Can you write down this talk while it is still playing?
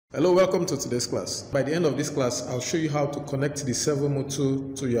Hello, welcome to today's class. By the end of this class, I'll show you how to connect the servo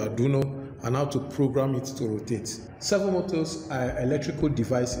motor to your Arduino and how to program it to rotate. Servo motors are electrical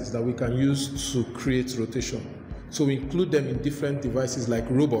devices that we can use to create rotation. So we include them in different devices like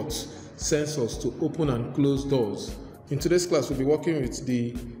robots, sensors to open and close doors. In today's class, we'll be working with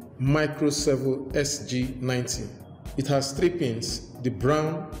the Micro Servo SG90. It has 3 pins, the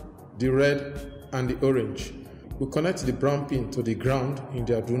brown, the red, and the orange. We connect the brown pin to the ground in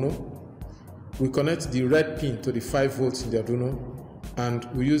the Arduino. We connect the red pin to the 5 volts in the Arduino, and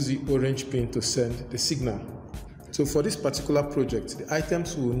we use the orange pin to send the signal. So for this particular project, the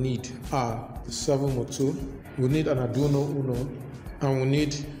items we'll need are the servo motor, we'll need an Arduino Uno, and we'll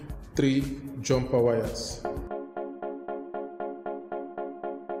need 3 jumper wires.